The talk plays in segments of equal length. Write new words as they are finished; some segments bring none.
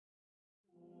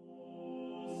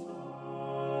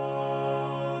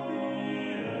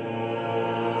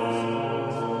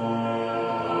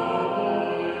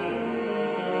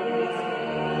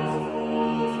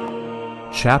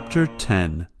Chapter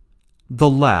 10. The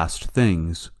Last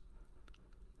Things.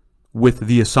 With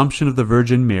the Assumption of the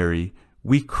Virgin Mary,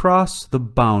 we cross the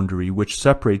boundary which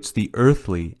separates the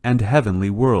earthly and heavenly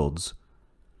worlds.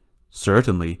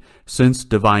 Certainly, since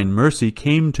divine mercy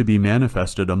came to be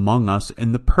manifested among us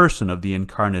in the person of the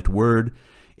incarnate Word,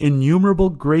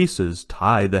 innumerable graces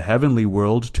tie the heavenly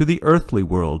world to the earthly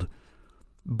world.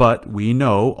 But we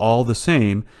know, all the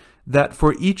same, that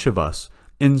for each of us,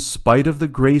 in spite of the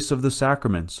grace of the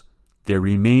sacraments, there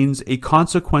remains a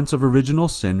consequence of original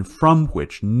sin from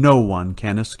which no one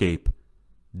can escape: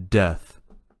 death.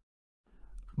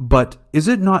 But is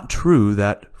it not true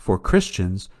that, for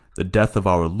Christians, the death of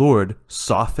our Lord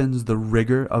softens the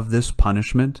rigor of this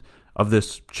punishment, of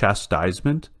this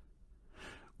chastisement?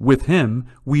 With him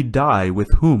we die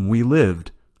with whom we lived.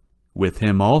 With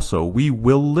him also we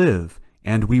will live,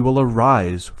 and we will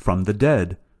arise from the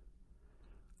dead.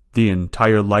 The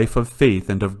entire life of faith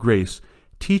and of grace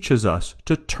teaches us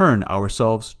to turn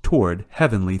ourselves toward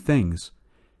heavenly things.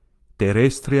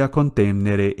 Terrestria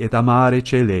contemnere et amare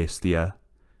celestia.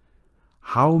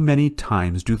 How many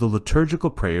times do the liturgical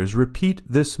prayers repeat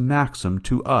this maxim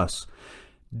to us: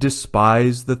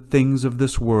 despise the things of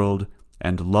this world,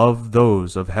 and love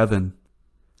those of heaven?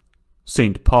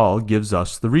 St. Paul gives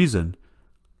us the reason.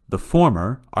 The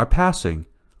former are passing,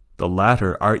 the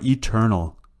latter are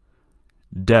eternal.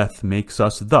 Death makes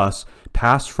us thus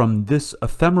pass from this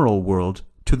ephemeral world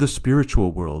to the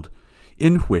spiritual world,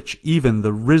 in which even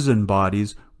the risen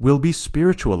bodies will be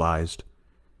spiritualized.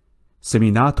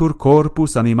 Seminatur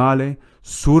corpus animale,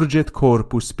 surget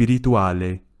corpus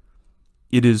spirituale.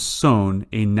 It is sown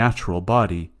a natural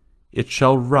body, it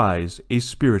shall rise a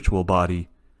spiritual body.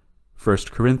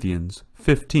 1 Corinthians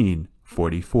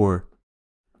 15:44.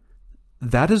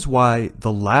 That is why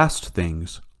the last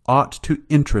things ought to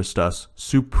interest us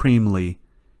supremely,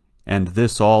 and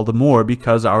this all the more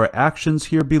because our actions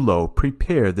here below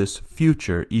prepare this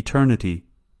future eternity.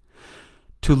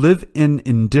 To live in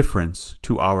indifference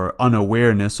to our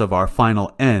unawareness of our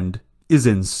final end is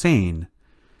insane.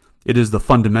 It is the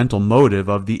fundamental motive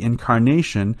of the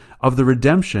incarnation, of the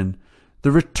redemption,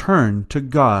 the return to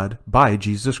God by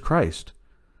Jesus Christ.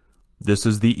 This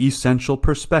is the essential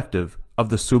perspective of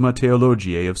the Summa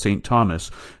Theologiae of St. Thomas,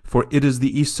 for it is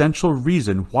the essential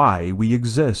reason why we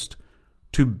exist: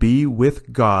 to be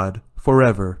with God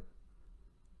forever.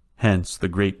 Hence the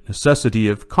great necessity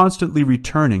of constantly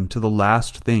returning to the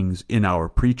last things in our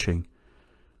preaching.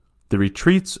 The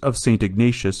retreats of St.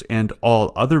 Ignatius and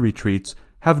all other retreats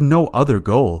have no other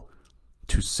goal: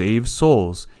 to save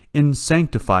souls in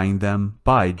sanctifying them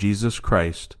by Jesus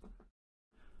Christ.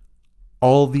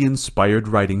 All the inspired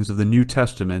writings of the New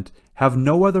Testament have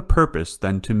no other purpose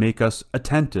than to make us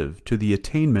attentive to the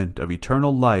attainment of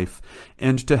eternal life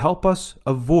and to help us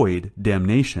avoid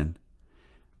damnation.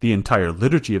 The entire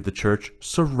liturgy of the Church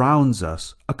surrounds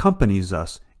us, accompanies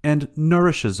us, and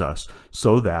nourishes us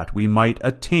so that we might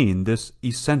attain this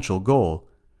essential goal.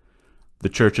 The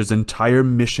Church's entire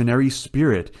missionary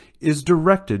spirit is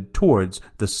directed towards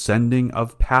the sending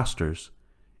of pastors.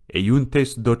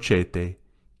 Eiuntes docete,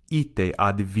 ite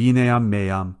ad vinea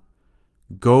meam.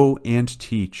 Go and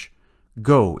teach.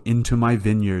 Go into my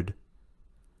vineyard.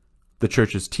 The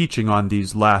Church's teaching on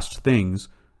these last things,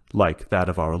 like that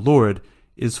of our Lord,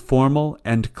 is formal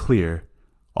and clear,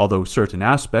 although certain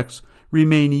aspects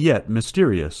remain yet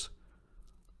mysterious.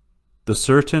 The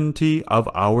certainty of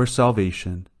our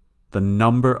salvation, the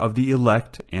number of the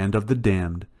elect and of the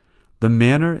damned, the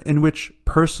manner in which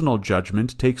personal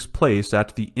judgment takes place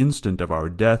at the instant of our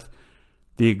death,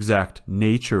 the exact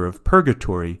nature of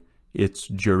purgatory, its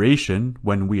duration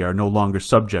when we are no longer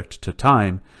subject to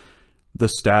time, the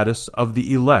status of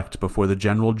the elect before the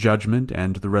general judgment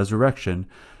and the resurrection,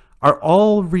 are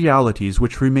all realities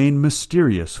which remain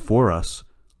mysterious for us.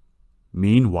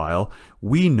 Meanwhile,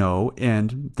 we know,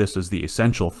 and this is the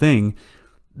essential thing,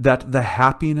 that the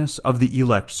happiness of the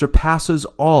elect surpasses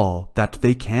all that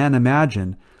they can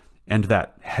imagine, and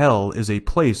that hell is a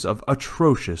place of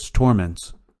atrocious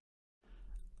torments.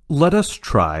 Let us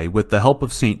try, with the help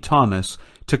of St. Thomas,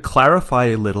 to clarify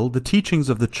a little the teachings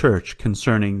of the Church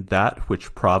concerning that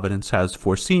which Providence has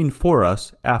foreseen for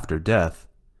us after death.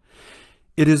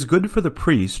 It is good for the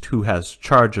priest who has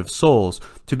charge of souls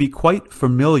to be quite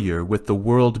familiar with the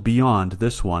world beyond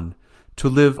this one, to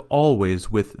live always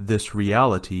with this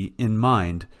reality in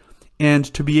mind, and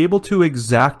to be able to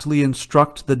exactly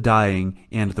instruct the dying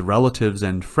and the relatives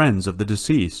and friends of the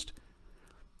deceased.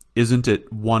 Isn't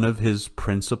it one of his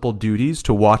principal duties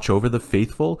to watch over the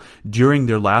faithful during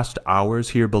their last hours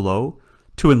here below,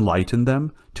 to enlighten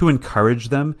them, to encourage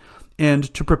them,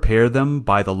 and to prepare them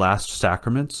by the last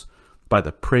sacraments, by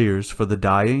the prayers for the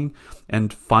dying,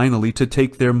 and finally to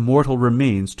take their mortal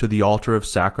remains to the altar of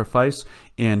sacrifice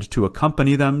and to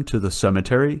accompany them to the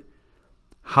cemetery?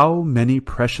 How many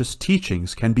precious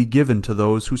teachings can be given to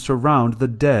those who surround the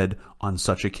dead on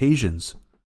such occasions?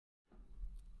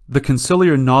 The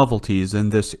conciliar novelties in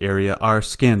this area are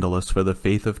scandalous for the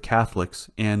faith of Catholics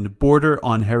and border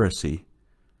on heresy.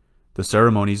 The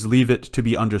ceremonies leave it to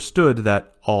be understood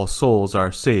that all souls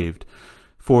are saved,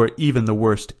 for even the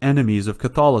worst enemies of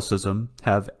Catholicism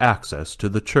have access to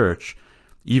the Church,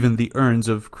 even the urns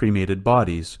of cremated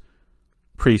bodies.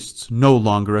 Priests no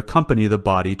longer accompany the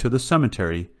body to the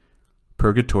cemetery.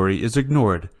 Purgatory is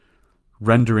ignored,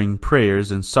 rendering prayers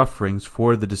and sufferings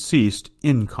for the deceased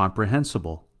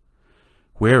incomprehensible.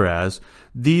 Whereas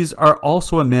these are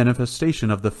also a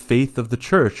manifestation of the faith of the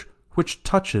Church, which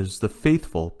touches the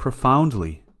faithful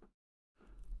profoundly.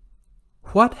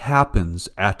 What happens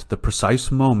at the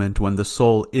precise moment when the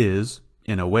soul is,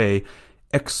 in a way,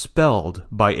 expelled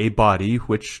by a body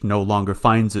which no longer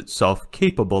finds itself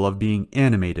capable of being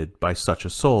animated by such a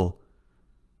soul?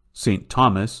 St.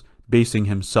 Thomas, basing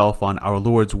himself on our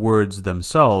Lord's words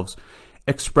themselves,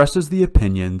 expresses the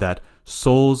opinion that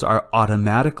souls are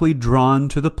automatically drawn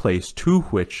to the place to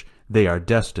which they are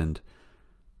destined,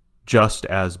 just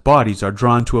as bodies are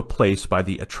drawn to a place by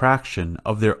the attraction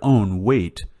of their own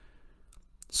weight.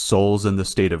 Souls in the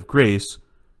state of grace,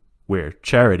 where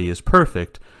charity is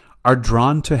perfect, are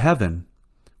drawn to heaven,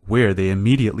 where they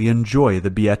immediately enjoy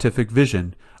the beatific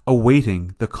vision,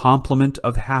 awaiting the complement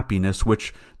of happiness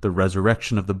which the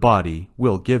resurrection of the body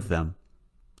will give them.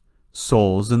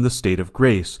 Souls in the state of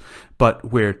grace,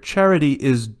 but where charity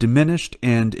is diminished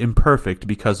and imperfect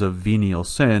because of venial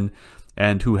sin,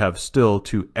 and who have still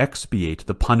to expiate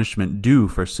the punishment due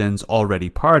for sins already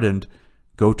pardoned,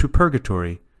 go to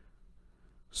purgatory.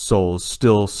 Souls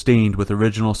still stained with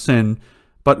original sin,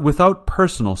 but without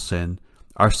personal sin,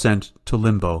 are sent to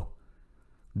limbo.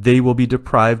 They will be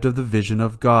deprived of the vision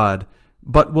of God,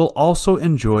 but will also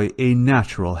enjoy a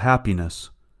natural happiness.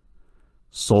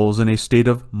 Souls in a state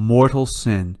of mortal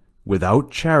sin,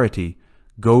 without charity,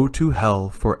 go to hell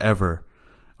forever,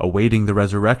 awaiting the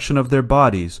resurrection of their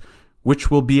bodies,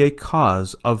 which will be a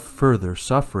cause of further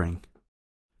suffering.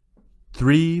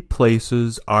 3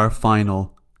 places are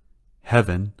final: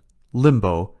 heaven,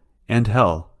 limbo, and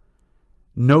hell.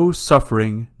 No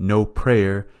suffering, no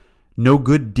prayer, no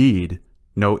good deed,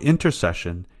 no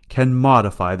intercession can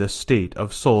modify the state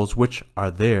of souls which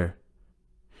are there.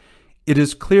 It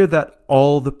is clear that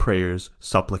all the prayers,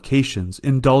 supplications,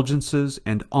 indulgences,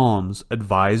 and alms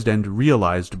advised and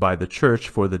realized by the Church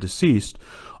for the deceased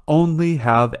only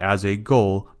have as a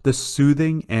goal the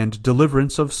soothing and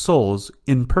deliverance of souls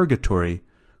in purgatory,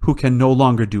 who can no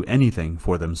longer do anything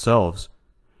for themselves.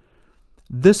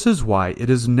 This is why it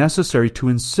is necessary to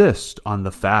insist on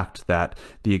the fact that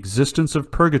the existence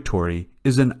of purgatory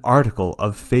is an article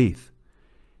of faith.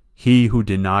 He who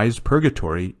denies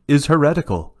purgatory is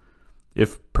heretical.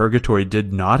 If purgatory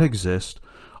did not exist,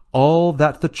 all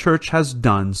that the Church has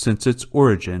done since its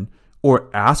origin, or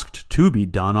asked to be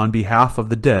done on behalf of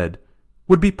the dead,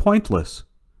 would be pointless.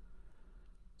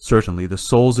 Certainly the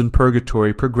souls in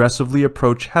purgatory progressively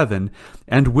approach heaven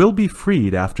and will be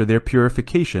freed after their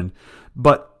purification,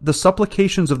 but the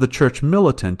supplications of the Church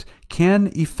militant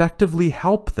can effectively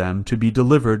help them to be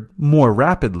delivered more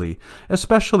rapidly,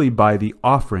 especially by the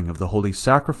offering of the holy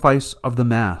sacrifice of the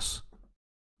Mass.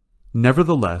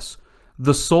 Nevertheless,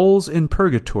 the souls in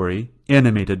purgatory,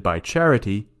 animated by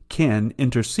charity, can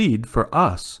intercede for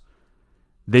us.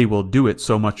 They will do it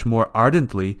so much more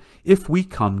ardently if we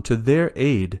come to their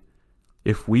aid.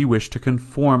 If we wish to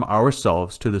conform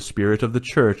ourselves to the spirit of the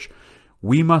Church,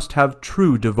 we must have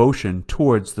true devotion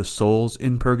towards the souls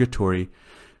in purgatory,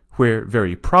 where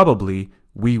very probably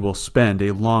we will spend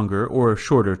a longer or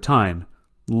shorter time.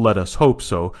 Let us hope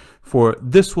so, for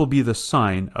this will be the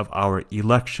sign of our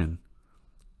election.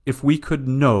 If we could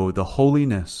know the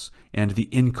holiness and the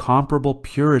incomparable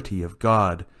purity of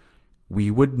God, we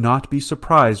would not be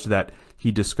surprised that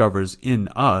He discovers in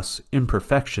us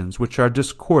imperfections which are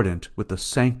discordant with the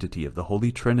sanctity of the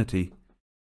Holy Trinity.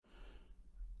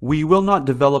 We will not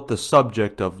develop the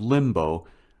subject of limbo,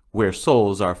 where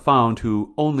souls are found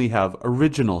who only have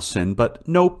original sin but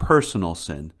no personal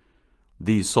sin.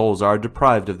 These souls are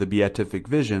deprived of the beatific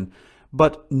vision,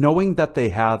 but knowing that they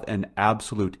have an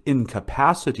absolute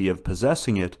incapacity of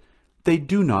possessing it, they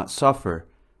do not suffer.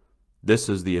 This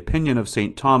is the opinion of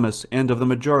St. Thomas and of the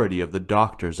majority of the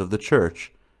doctors of the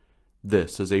Church.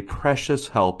 This is a precious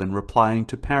help in replying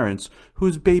to parents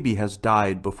whose baby has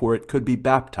died before it could be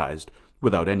baptized,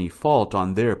 without any fault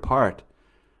on their part.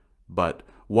 But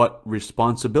What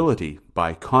responsibility,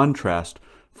 by contrast,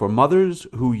 for mothers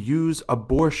who use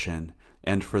abortion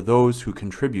and for those who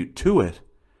contribute to it?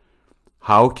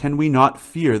 How can we not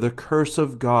fear the curse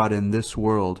of God in this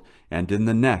world and in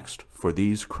the next for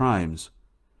these crimes?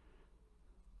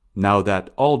 Now that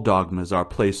all dogmas are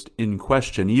placed in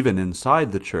question even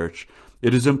inside the Church,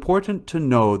 it is important to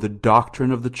know the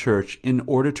doctrine of the Church in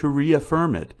order to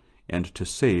reaffirm it and to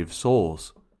save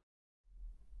souls.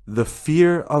 The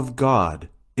fear of God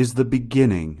is the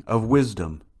beginning of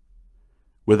wisdom.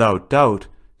 Without doubt,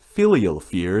 filial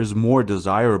fear is more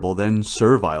desirable than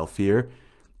servile fear,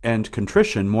 and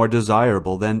contrition more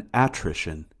desirable than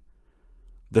attrition.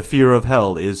 The fear of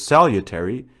hell is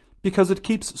salutary because it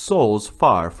keeps souls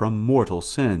far from mortal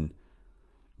sin.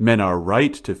 Men are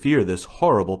right to fear this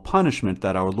horrible punishment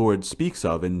that our Lord speaks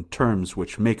of in terms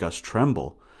which make us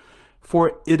tremble,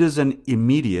 for it is an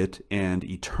immediate and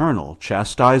eternal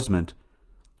chastisement,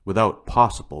 without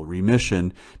possible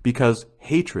remission, because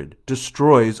hatred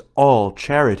destroys all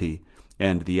charity,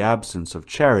 and the absence of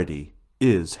charity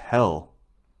is hell.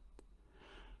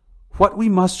 What we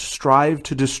must strive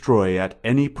to destroy at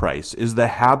any price is the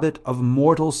habit of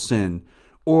mortal sin,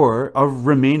 or of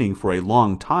remaining for a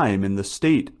long time in the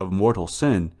state of mortal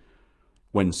sin.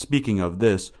 When speaking of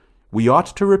this, we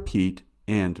ought to repeat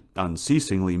and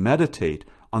unceasingly meditate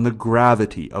on the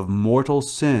gravity of mortal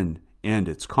sin and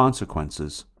its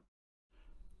consequences.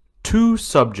 Two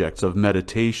subjects of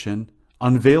meditation,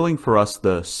 unveiling for us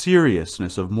the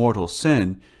seriousness of mortal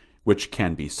sin, which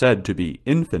can be said to be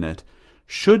infinite,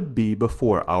 should be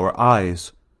before our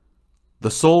eyes.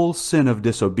 The sole sin of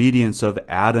disobedience of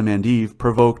Adam and Eve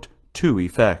provoked two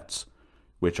effects,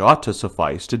 which ought to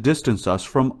suffice to distance us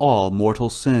from all mortal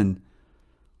sin.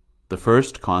 The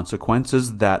first consequence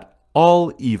is that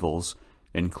all evils,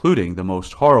 including the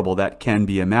most horrible that can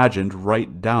be imagined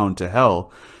right down to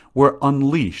hell, were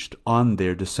unleashed on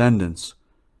their descendants.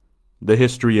 The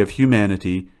history of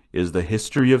humanity is the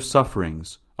history of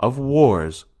sufferings, of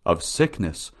wars, of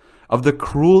sickness, of the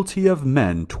cruelty of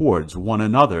men towards one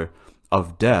another,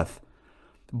 of death,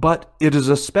 but it is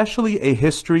especially a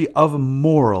history of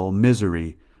moral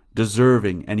misery,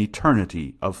 deserving an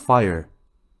eternity of fire.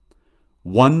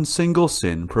 One single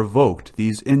sin provoked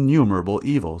these innumerable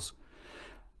evils.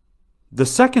 The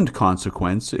second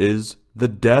consequence is the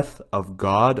death of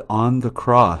God on the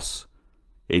cross,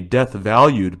 a death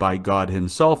valued by God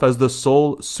himself as the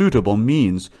sole suitable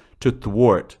means to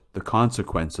thwart the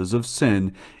consequences of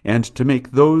sin, and to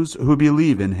make those who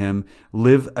believe in him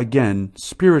live again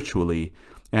spiritually,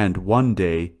 and one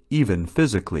day even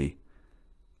physically.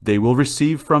 They will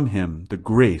receive from him the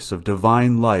grace of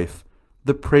divine life,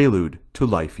 the prelude to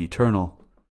life eternal.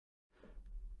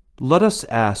 Let us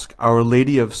ask Our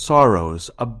Lady of Sorrows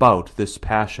about this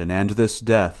passion and this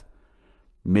death.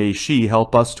 May she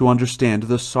help us to understand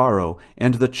the sorrow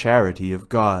and the charity of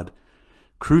God,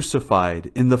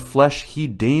 crucified in the flesh he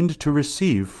deigned to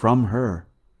receive from her.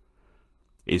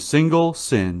 A single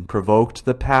sin provoked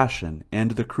the passion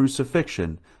and the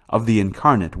crucifixion of the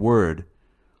incarnate Word.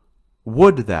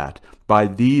 Would that, by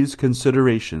these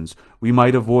considerations, we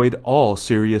might avoid all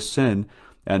serious sin,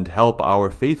 and help our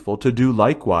faithful to do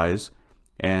likewise,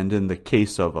 and, in the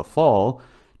case of a fall,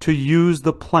 to use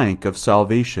the plank of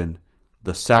salvation,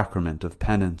 the sacrament of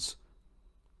penance.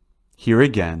 Here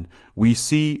again we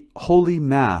see Holy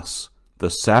Mass,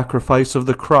 the sacrifice of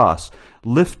the cross,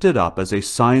 lifted up as a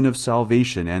sign of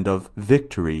salvation and of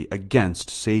victory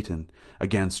against Satan,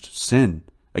 against sin,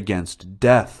 against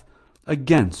death,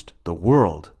 against the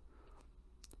world.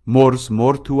 Mors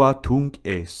mortua tunc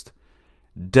est.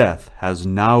 Death has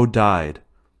now died.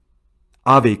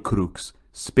 Ave crux,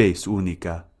 spes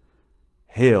unica.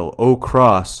 Hail, O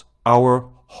cross, our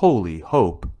holy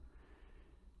hope.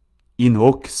 In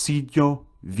hoc signo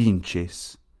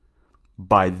vinces.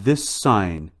 By this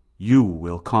sign you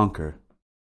will conquer.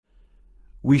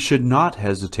 We should not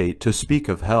hesitate to speak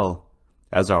of hell,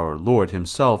 as our Lord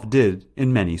himself did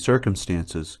in many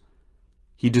circumstances.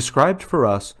 He described for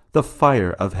us the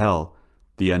fire of hell,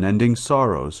 the unending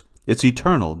sorrows, its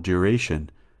eternal duration.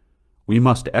 We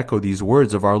must echo these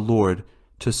words of our Lord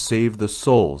to save the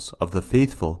souls of the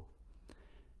faithful.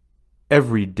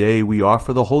 Every day we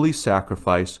offer the holy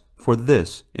sacrifice for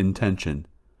this intention,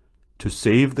 to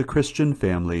save the Christian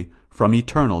family from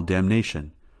eternal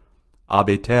damnation. Ab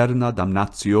aeterna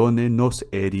damnatione nos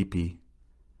eripi.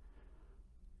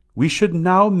 We should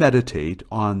now meditate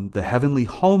on the heavenly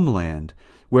homeland,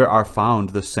 where are found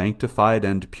the sanctified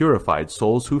and purified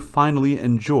souls who finally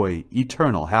enjoy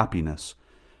eternal happiness.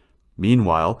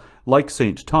 Meanwhile, like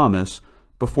St. Thomas,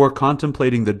 before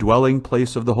contemplating the dwelling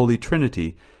place of the Holy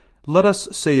Trinity, let us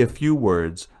say a few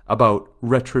words about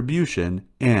retribution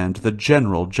and the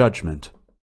general judgment.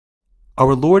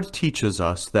 Our Lord teaches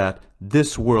us that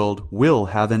this world will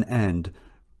have an end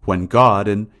when God,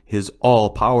 in his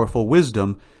all-powerful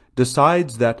wisdom,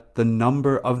 decides that the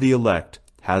number of the elect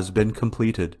has been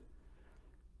completed.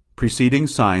 Preceding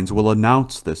signs will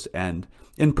announce this end,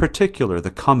 in particular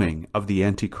the coming of the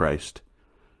Antichrist.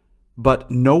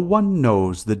 But no one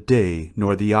knows the day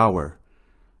nor the hour.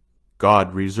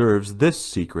 God reserves this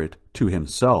secret to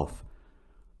himself.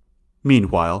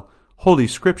 Meanwhile, Holy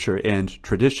Scripture and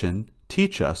tradition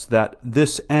teach us that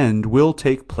this end will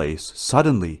take place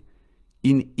suddenly,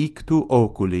 in ictu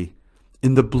oculi,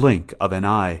 in the blink of an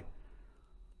eye.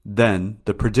 Then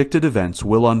the predicted events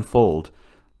will unfold.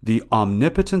 The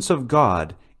omnipotence of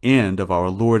God and of our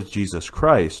Lord Jesus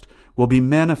Christ will be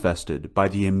manifested by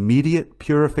the immediate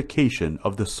purification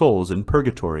of the souls in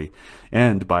purgatory,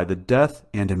 and by the death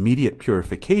and immediate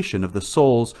purification of the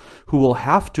souls who will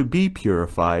have to be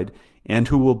purified and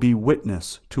who will be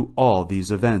witness to all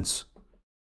these events.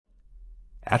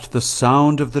 At the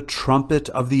sound of the trumpet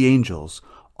of the angels,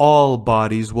 all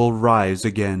bodies will rise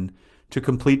again, to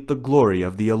complete the glory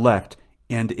of the elect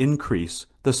and increase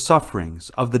the sufferings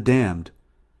of the damned.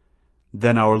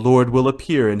 Then our Lord will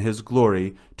appear in his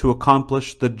glory to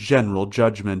accomplish the general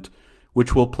judgment,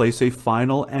 which will place a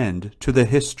final end to the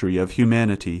history of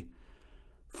humanity.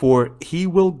 For he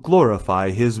will glorify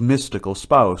his mystical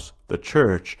spouse, the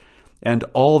Church, and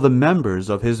all the members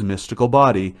of his mystical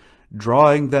body,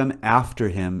 drawing them after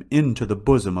him into the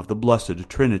bosom of the blessed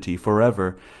Trinity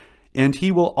forever. And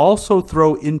he will also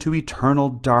throw into eternal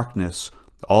darkness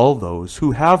all those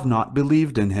who have not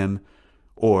believed in him,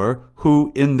 or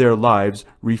who in their lives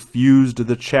refused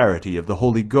the charity of the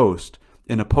Holy Ghost,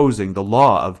 in opposing the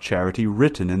law of charity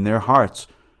written in their hearts,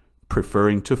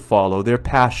 preferring to follow their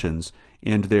passions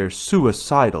and their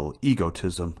suicidal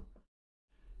egotism.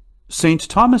 St.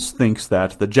 Thomas thinks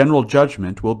that the general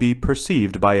judgment will be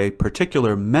perceived by a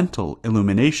particular mental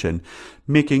illumination,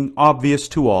 making obvious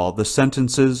to all the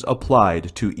sentences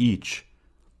applied to each.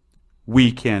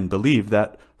 We can believe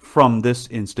that from this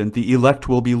instant the elect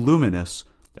will be luminous,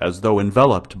 as though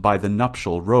enveloped by the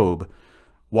nuptial robe,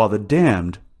 while the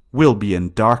damned will be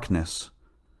in darkness.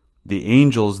 The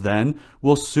angels, then,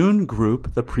 will soon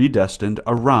group the predestined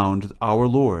around our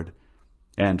Lord,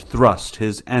 and thrust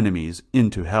his enemies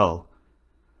into hell.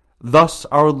 Thus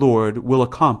our Lord will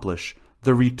accomplish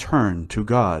the return to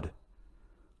God.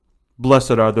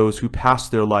 Blessed are those who pass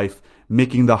their life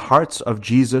making the hearts of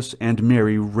Jesus and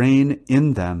Mary reign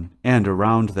in them and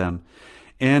around them,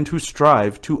 and who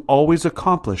strive to always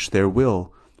accomplish their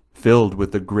will, filled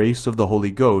with the grace of the Holy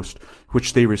Ghost,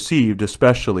 which they received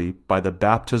especially by the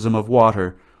baptism of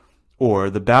water, or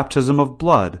the baptism of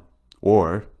blood,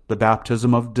 or the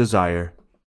baptism of desire.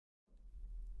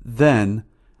 Then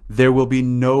there will be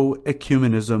no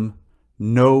ecumenism,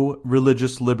 no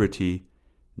religious liberty,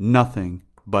 nothing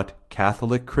but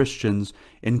Catholic Christians,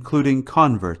 including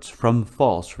converts from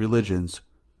false religions.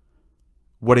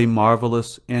 What a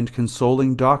marvelous and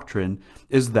consoling doctrine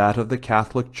is that of the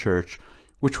Catholic Church,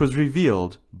 which was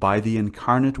revealed by the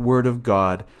incarnate Word of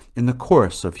God in the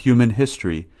course of human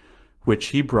history, which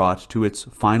he brought to its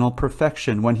final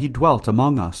perfection when he dwelt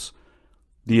among us.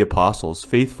 The apostles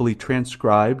faithfully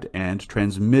transcribed and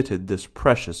transmitted this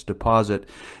precious deposit,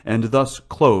 and thus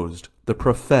closed the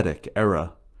prophetic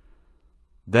era.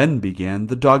 Then began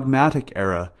the dogmatic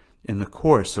era, in the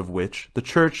course of which the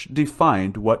Church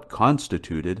defined what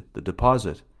constituted the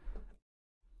deposit.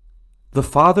 The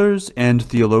fathers and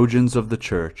theologians of the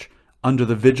Church, under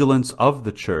the vigilance of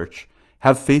the Church,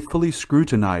 have faithfully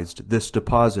scrutinized this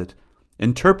deposit,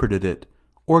 interpreted it,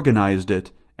 organized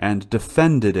it, and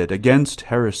defended it against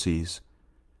heresies.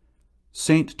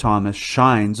 St. Thomas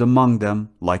shines among them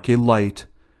like a light.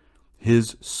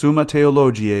 His Summa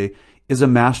Theologiae is a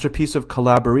masterpiece of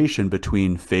collaboration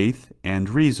between faith and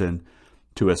reason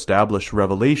to establish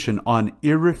revelation on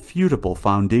irrefutable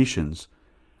foundations.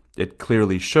 It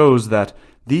clearly shows that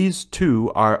these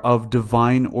two are of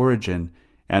divine origin,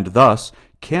 and thus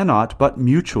cannot but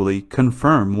mutually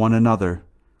confirm one another.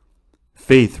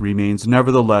 Faith remains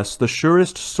nevertheless the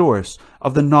surest source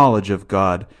of the knowledge of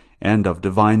God and of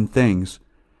divine things.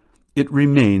 It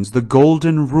remains the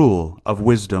golden rule of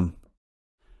wisdom.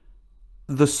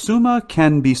 The Summa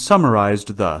can be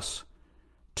summarized thus: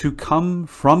 to come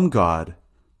from God,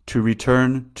 to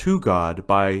return to God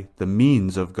by the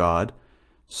means of God,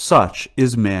 such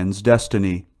is man's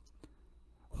destiny.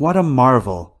 What a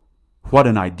marvel! What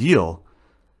an ideal!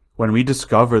 When we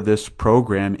discover this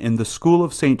program in the school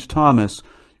of St. Thomas,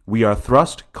 we are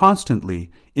thrust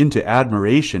constantly into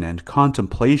admiration and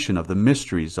contemplation of the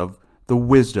mysteries of the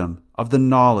wisdom of the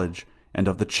knowledge and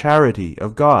of the charity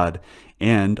of God,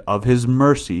 and of his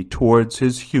mercy towards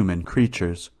his human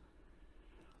creatures.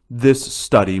 This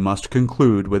study must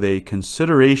conclude with a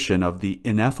consideration of the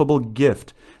ineffable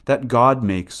gift that God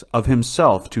makes of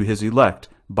himself to his elect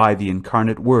by the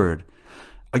incarnate Word,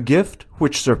 a gift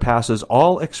which surpasses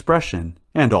all expression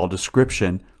and all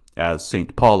description, as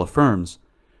St. Paul affirms,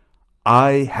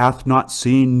 "Eye hath not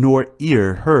seen nor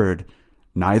ear heard,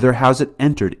 neither has it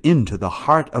entered into the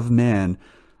heart of man,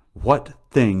 what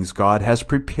things God has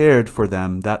prepared for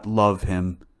them that love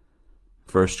him."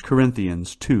 1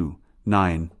 Corinthians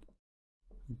 2:9.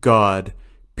 God,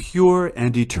 pure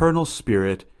and eternal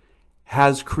Spirit,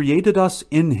 has created us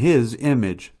in his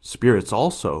image, spirits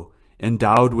also,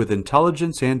 endowed with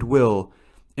intelligence and will,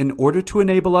 in order to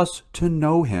enable us to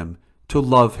know him, to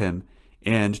love him,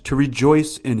 and to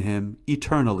rejoice in him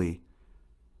eternally.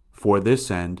 For this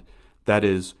end, that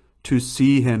is, to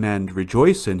see him and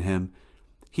rejoice in him,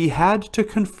 he had to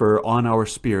confer on our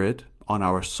spirit, on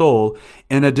our soul,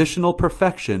 an additional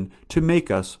perfection to make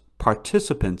us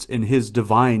participants in his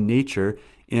divine nature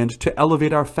and to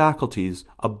elevate our faculties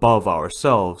above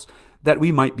ourselves, that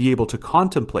we might be able to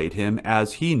contemplate him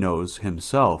as he knows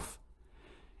himself.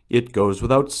 It goes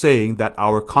without saying that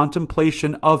our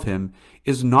contemplation of him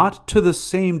is not to the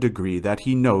same degree that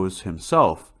he knows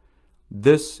himself.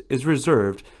 This is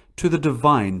reserved to the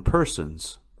divine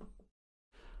persons.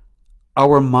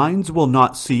 Our minds will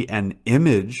not see an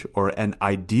image or an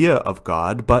idea of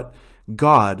God, but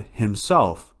God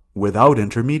himself, without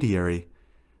intermediary.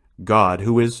 God,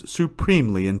 who is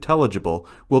supremely intelligible,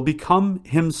 will become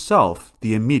himself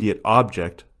the immediate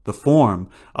object, the form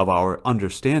of our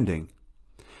understanding.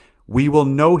 We will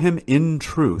know him in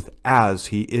truth as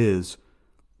he is.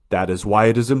 That is why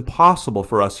it is impossible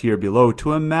for us here below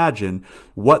to imagine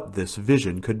what this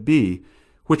vision could be,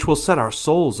 which will set our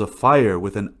souls afire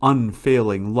with an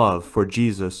unfailing love for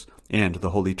Jesus and the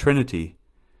Holy Trinity.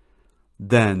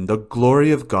 Then the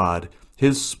glory of God,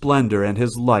 his splendor and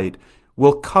his light,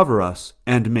 will cover us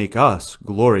and make us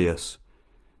glorious.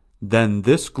 Then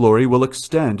this glory will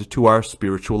extend to our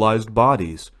spiritualized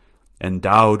bodies,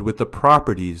 endowed with the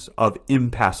properties of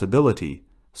impassibility,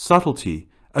 subtlety,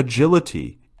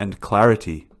 agility, and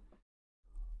clarity.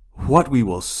 What we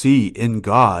will see in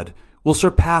God will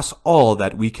surpass all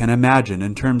that we can imagine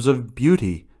in terms of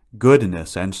beauty,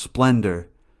 goodness, and splendor.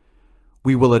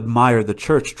 We will admire the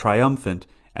Church triumphant,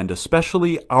 and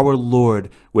especially our Lord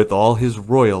with all his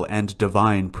royal and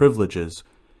divine privileges,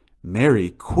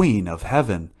 Mary, Queen of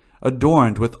Heaven,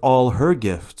 adorned with all her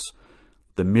gifts,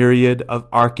 the myriad of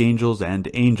archangels and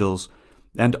angels,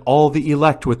 and all the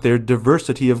elect with their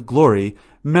diversity of glory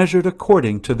measured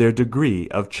according to their degree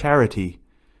of charity.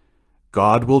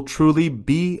 God will truly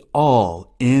be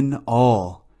all in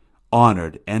all,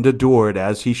 honored and adored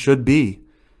as he should be.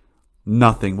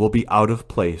 Nothing will be out of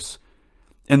place.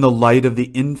 In the light of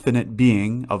the infinite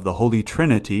being of the Holy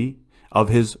Trinity, of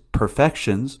his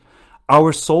perfections,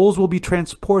 our souls will be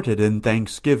transported in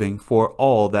thanksgiving for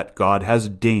all that God has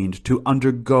deigned to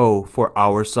undergo for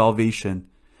our salvation.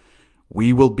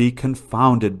 We will be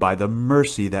confounded by the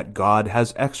mercy that God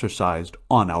has exercised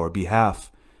on our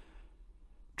behalf.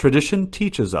 Tradition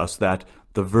teaches us that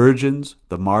the virgins,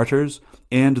 the martyrs,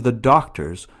 and the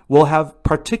doctors will have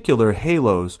particular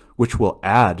halos which will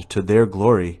add to their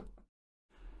glory.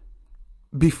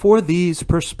 Before these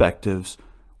perspectives,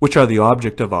 which are the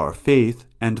object of our faith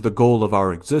and the goal of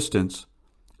our existence,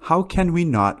 how can we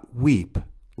not weep,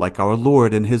 like our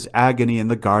Lord in his agony in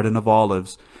the Garden of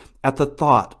Olives, at the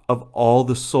thought of all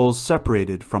the souls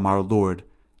separated from our Lord,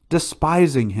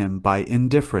 despising him by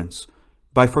indifference,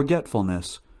 by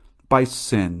forgetfulness, by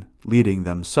sin, leading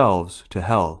themselves to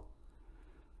hell?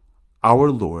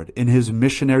 Our Lord, in his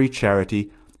missionary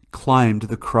charity, climbed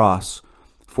the cross,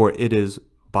 for it is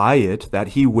by it that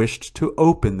he wished to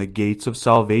open the gates of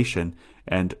salvation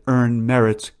and earn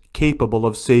merits capable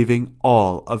of saving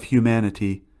all of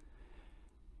humanity.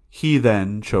 He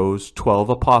then chose 12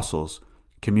 apostles,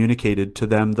 communicated to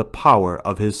them the power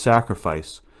of his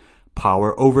sacrifice,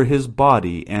 power over his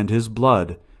body and his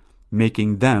blood,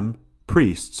 making them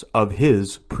priests of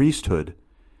his priesthood.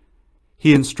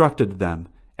 He instructed them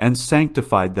and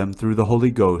sanctified them through the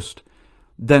Holy Ghost,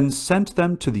 then sent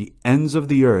them to the ends of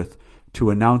the earth to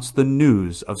announce the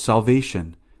news of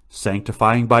salvation,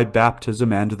 sanctifying by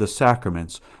baptism and the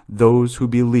sacraments those who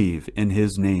believe in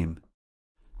his name.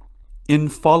 In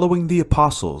following the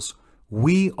apostles,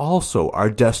 we also are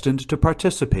destined to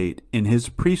participate in his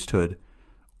priesthood,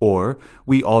 or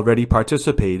we already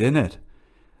participate in it.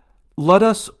 Let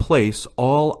us place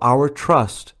all our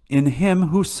trust in him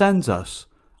who sends us,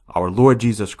 our Lord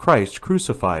Jesus Christ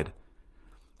crucified.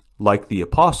 Like the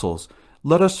apostles,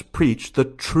 let us preach the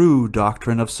true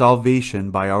doctrine of salvation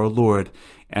by our Lord,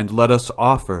 and let us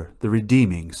offer the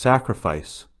redeeming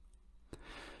sacrifice.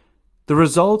 The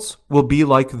results will be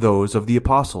like those of the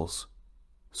apostles.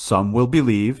 Some will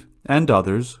believe, and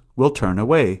others will turn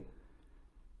away.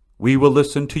 We will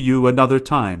listen to you another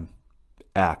time.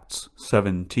 Acts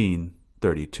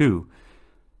 17:32.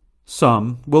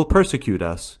 Some will persecute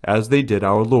us, as they did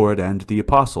our Lord and the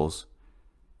apostles.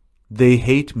 They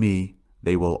hate me,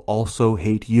 they will also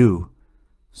hate you.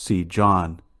 See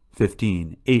John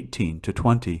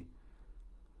 15:18-20.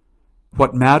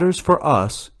 What matters for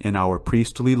us in our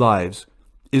priestly lives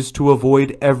is to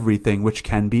avoid everything which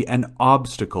can be an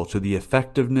obstacle to the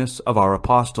effectiveness of our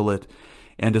apostolate,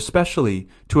 and especially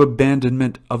to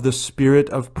abandonment of the spirit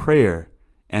of prayer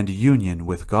and union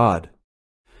with God.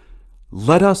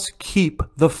 Let us keep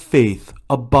the faith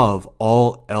above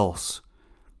all else.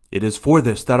 It is for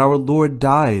this that our Lord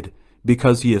died,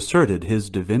 because he asserted his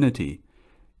divinity.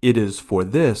 It is for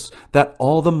this that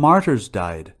all the martyrs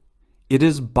died. It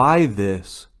is by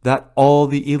this that all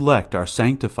the elect are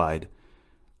sanctified.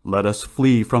 Let us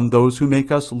flee from those who make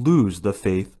us lose the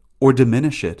faith or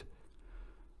diminish it.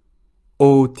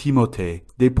 O Timote,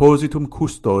 depositum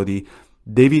custodi,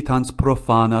 devitans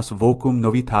profanas vocum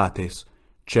novitates,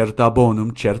 certa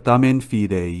bonum certamen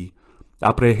fidei,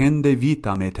 apprehende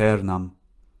vitam aeternam.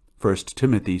 1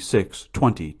 Timothy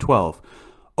 6:20-12.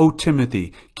 O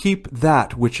Timothy, keep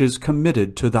that which is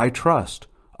committed to thy trust,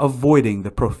 avoiding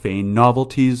the profane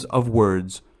novelties of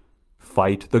words.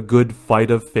 Fight the good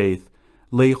fight of faith,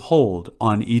 lay hold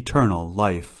on eternal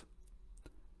life.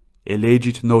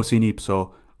 Elegit nos in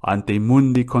ipso, ante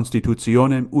mundi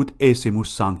constitutionem ut esimus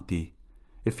sancti.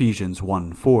 Ephesians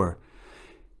 1:4.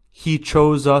 He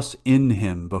chose us in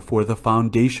him before the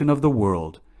foundation of the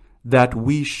world, that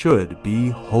we should be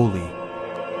holy.